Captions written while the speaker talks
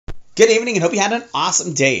Good evening and hope you had an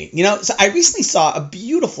awesome day. So I recently saw a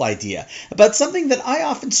beautiful idea about something that I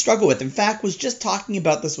often struggle with. In fact, was just talking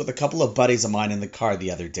about this with a couple of buddies of mine in the car the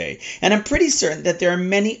other day. And I'm pretty certain that there are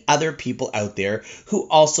many other people out there who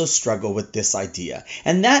also struggle with this idea.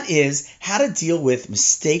 And that is how to deal with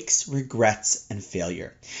mistakes, regrets, and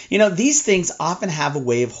failure. These things often have a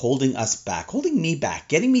way of holding us back, holding me back,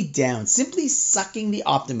 getting me down, simply sucking the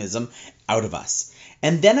optimism out of us.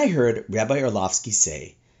 And then I heard Rabbi Orlovsky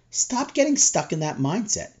say, stop getting stuck in that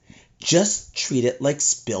mindset. Just treat it like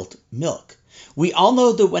spilt milk. We all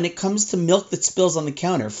know that when it comes to milk that spills on the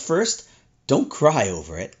counter, first, don't cry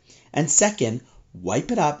over it. And second,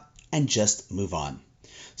 wipe it up and just move on.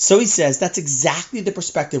 So he says that's exactly the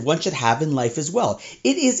perspective one should have in life as well.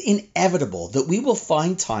 It is inevitable that we will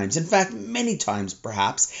find times, in fact, many times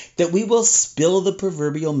perhaps, that we will spill the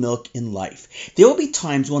proverbial milk in life. There will be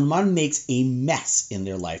times when one makes a mess in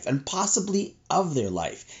their life and possibly of their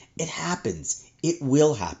life. It happens. It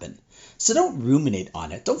will happen. So don't ruminate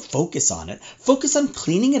on it. Don't focus on it. Focus on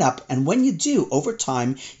cleaning it up. And when you do, over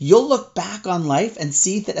time, you'll look back on life and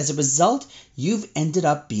see that as a result, you've ended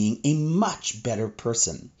up being a much better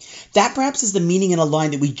person. That perhaps is the meaning in a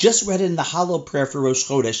line that we just read in the Hallel prayer for Rosh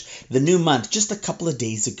Chodesh, the new month, just a couple of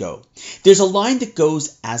days ago. There's a line that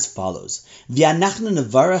goes as follows. V'anachnu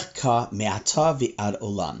nevarechka me'ata v'ad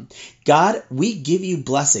olam. God, we give you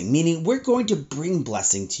blessing, meaning we're going to bring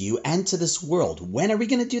blessing to you and to this world. When are we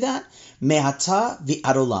going to do that? Me'ata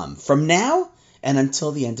v'ad olam. From now and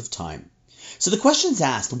until the end of time. So the question's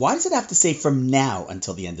asked, why does it have to say from now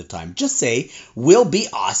until the end of time? Just say, we'll be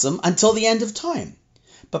awesome until the end of time.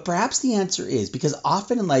 But perhaps the answer is because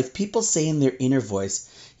often in life, people say in their inner voice,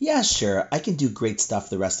 yeah, sure, I can do great stuff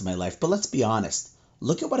the rest of my life, but let's be honest.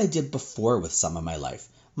 Look at what I did before with some of my life.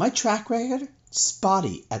 My track record?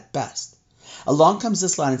 Spotty at best. Along comes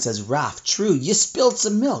this line and says, Raf, true, you spilled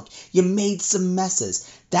some milk. You made some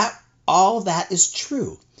messes. All that is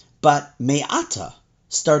true. But me'ata,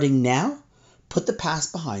 starting now, put the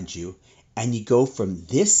past behind you, and you go from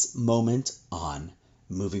this moment on,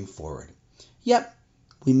 moving forward. Yep,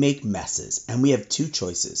 we make messes, and we have two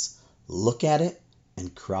choices. Look at it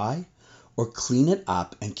and cry, or clean it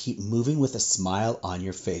up and keep moving with a smile on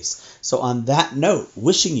your face. So on that note,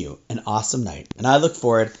 wishing you an awesome night, and I look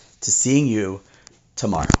forward to seeing you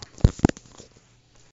tomorrow.